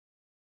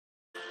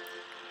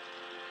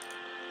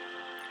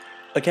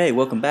Okay,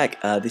 welcome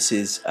back. This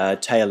is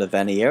Tale of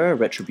Vaniyera,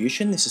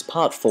 Retribution. This is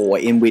part 4,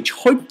 in which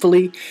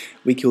hopefully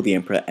we kill the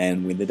Emperor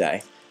and win the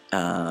day.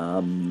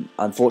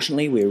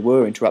 Unfortunately, we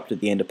were interrupted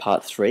at the end of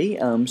part 3,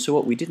 so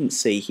what we didn't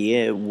see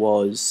here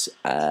was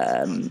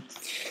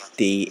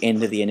the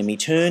end of the enemy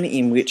turn,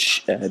 in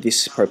which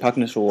this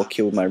Propugnator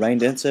killed my Rain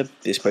Dancer,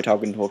 this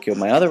Protagnator killed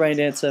my other Rain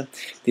Dancer,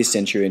 this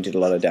Centurion did a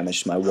lot of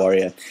damage to my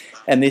Warrior,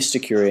 and this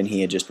Decurion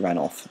here just ran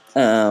off.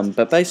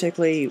 But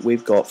basically,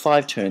 we've got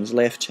 5 turns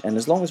left, and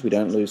as long as we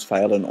don't lose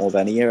Phelan or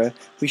Vaniyera,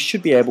 we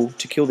should be able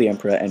to kill the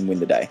Emperor and win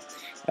the day.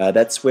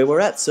 That's where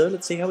we're at, so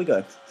let's see how we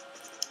go.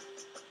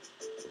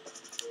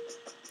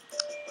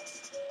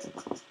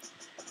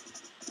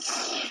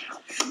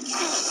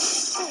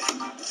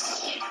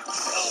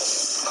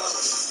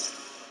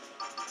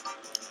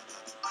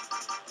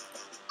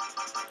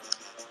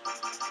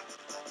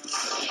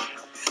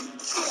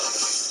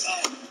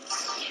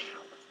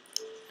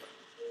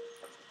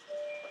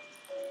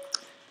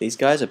 These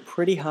guys are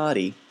pretty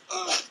hardy.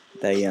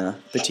 They,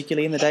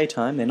 particularly in the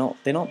daytime, they're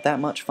not that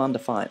much fun to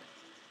fight.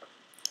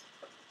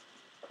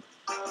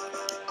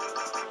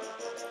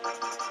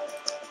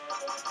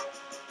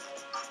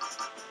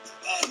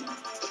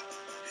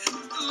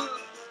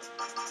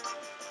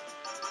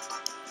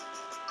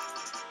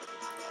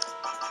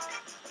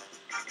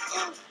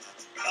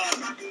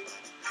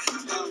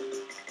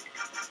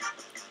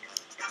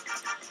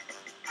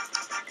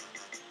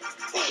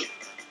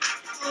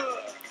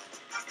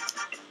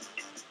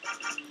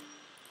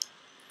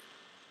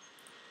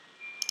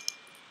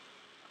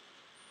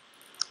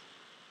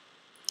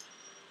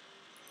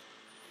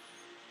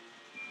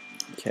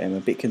 Okay, I'm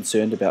a bit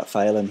concerned about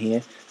Phelan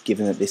here,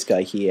 given that this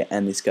guy here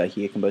and this guy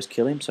here can both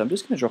kill him, so I'm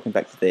just going to drop him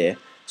back to there,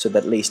 so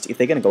that at least if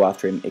they're going to go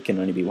after him, it can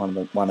only be one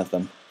of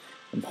them,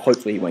 and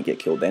hopefully he won't get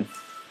killed then.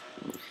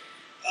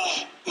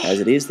 As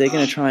it is, they're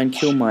going to try and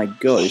kill my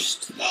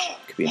ghost.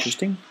 Could be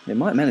interesting. They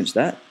might manage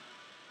that.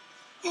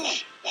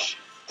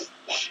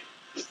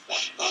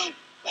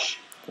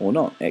 Or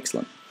not.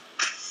 Excellent.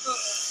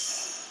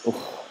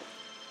 Oh.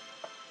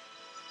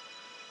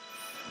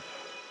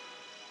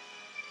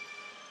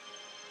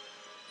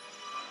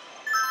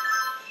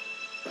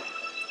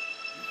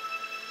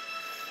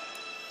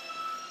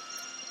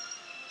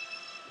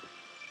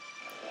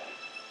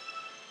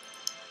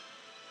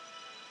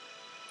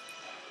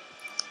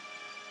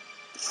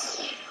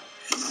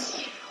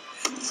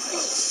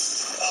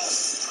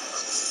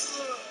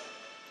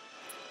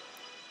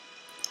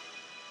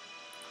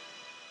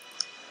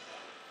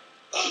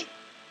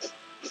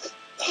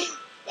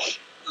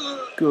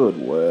 Good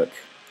work.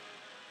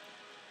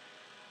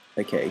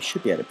 Okay,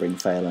 should be able to bring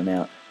Phelan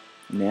out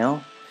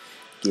now,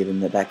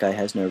 given that that guy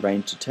has no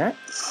ranged attack.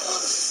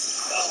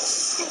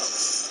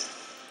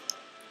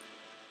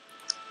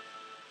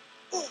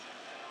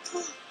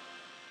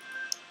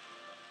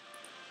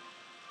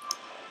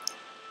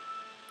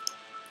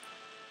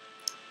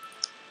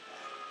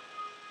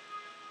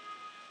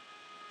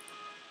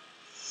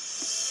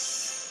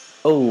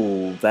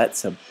 Oh,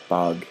 that's a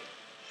bug.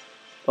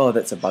 Oh,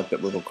 that's a bug that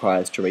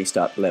requires to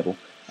restart the level.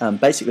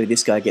 Basically,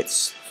 this guy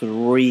gets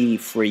 3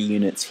 free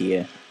units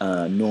here,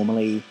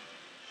 normally,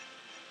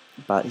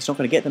 but he's not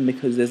going to get them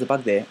because there's a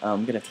bug there.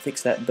 I'm going to have to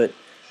fix that, but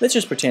let's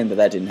just pretend that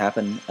that didn't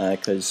happen,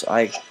 because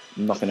I'm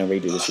not going to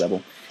redo this level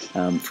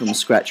from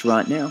scratch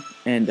right now,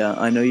 and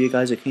I know you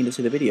guys are keen to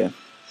see the video.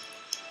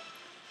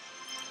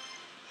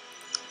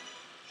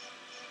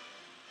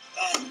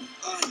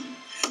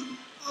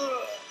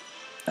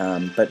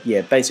 But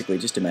yeah, basically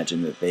just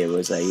imagine that there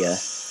was a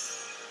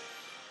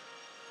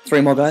 3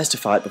 more guys to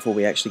fight before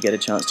we actually get a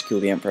chance to kill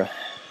the Emperor.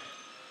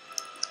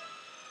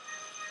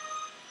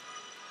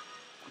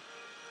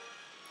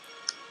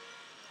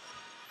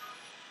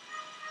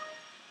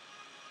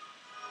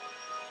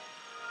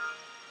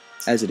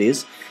 As it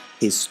is,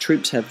 his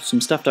troops have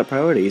some stuffed up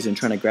priorities in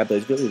trying to grab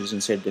those villages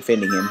instead of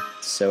defending him,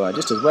 so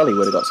just as well he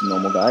would have got some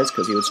normal guys,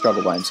 because he would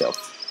struggle by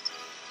himself.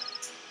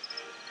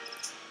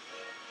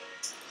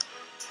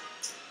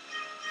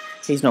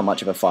 He's not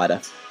much of a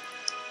fighter.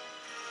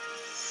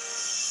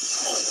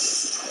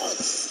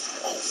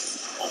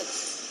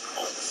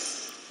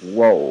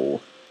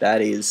 Whoa,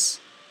 that is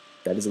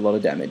a lot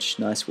of damage.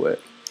 Nice work.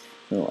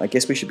 Well, I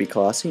guess we should be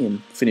classy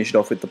and finish it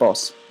off with the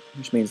boss,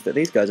 which means that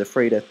these guys are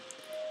free to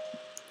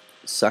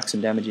suck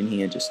some damage in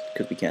here just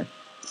because we can.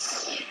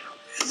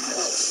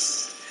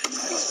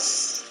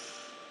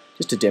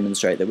 Just to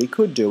demonstrate that we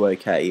could do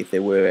okay if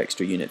there were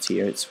extra units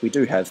here. We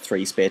do have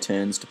 3 spare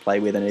turns to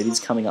play with, and it is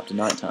coming up to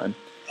night time.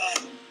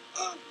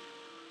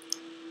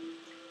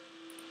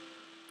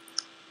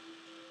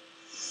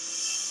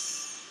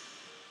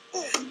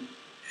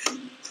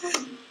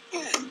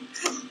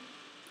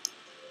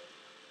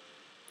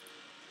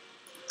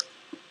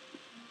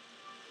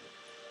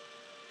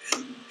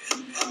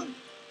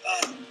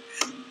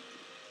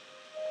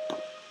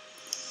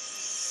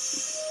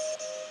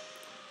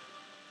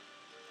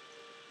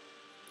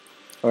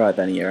 Alright,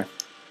 Vaniyera,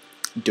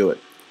 do it.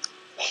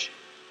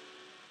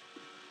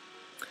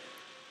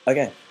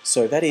 Okay,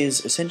 So that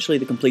is essentially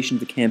the completion of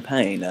the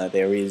campaign.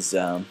 There is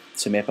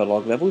some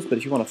epilogue levels, but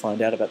if you want to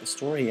find out about the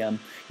story,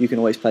 you can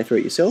always play through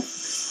it yourself.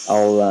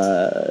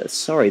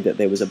 Sorry that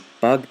there was a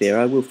bug there.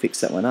 I will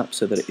fix that one up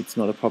so that it's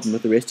not a problem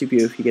with the rest of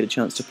you if you get a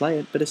chance to play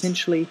it. But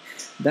essentially,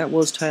 that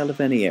was Tale of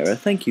Vaniyera.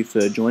 Thank you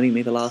for joining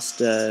me the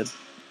last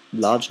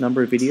large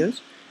number of videos.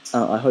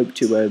 I hope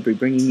to be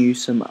bringing you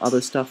some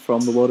other stuff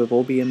from the world of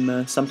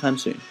Orbium sometime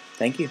soon.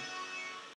 Thank you.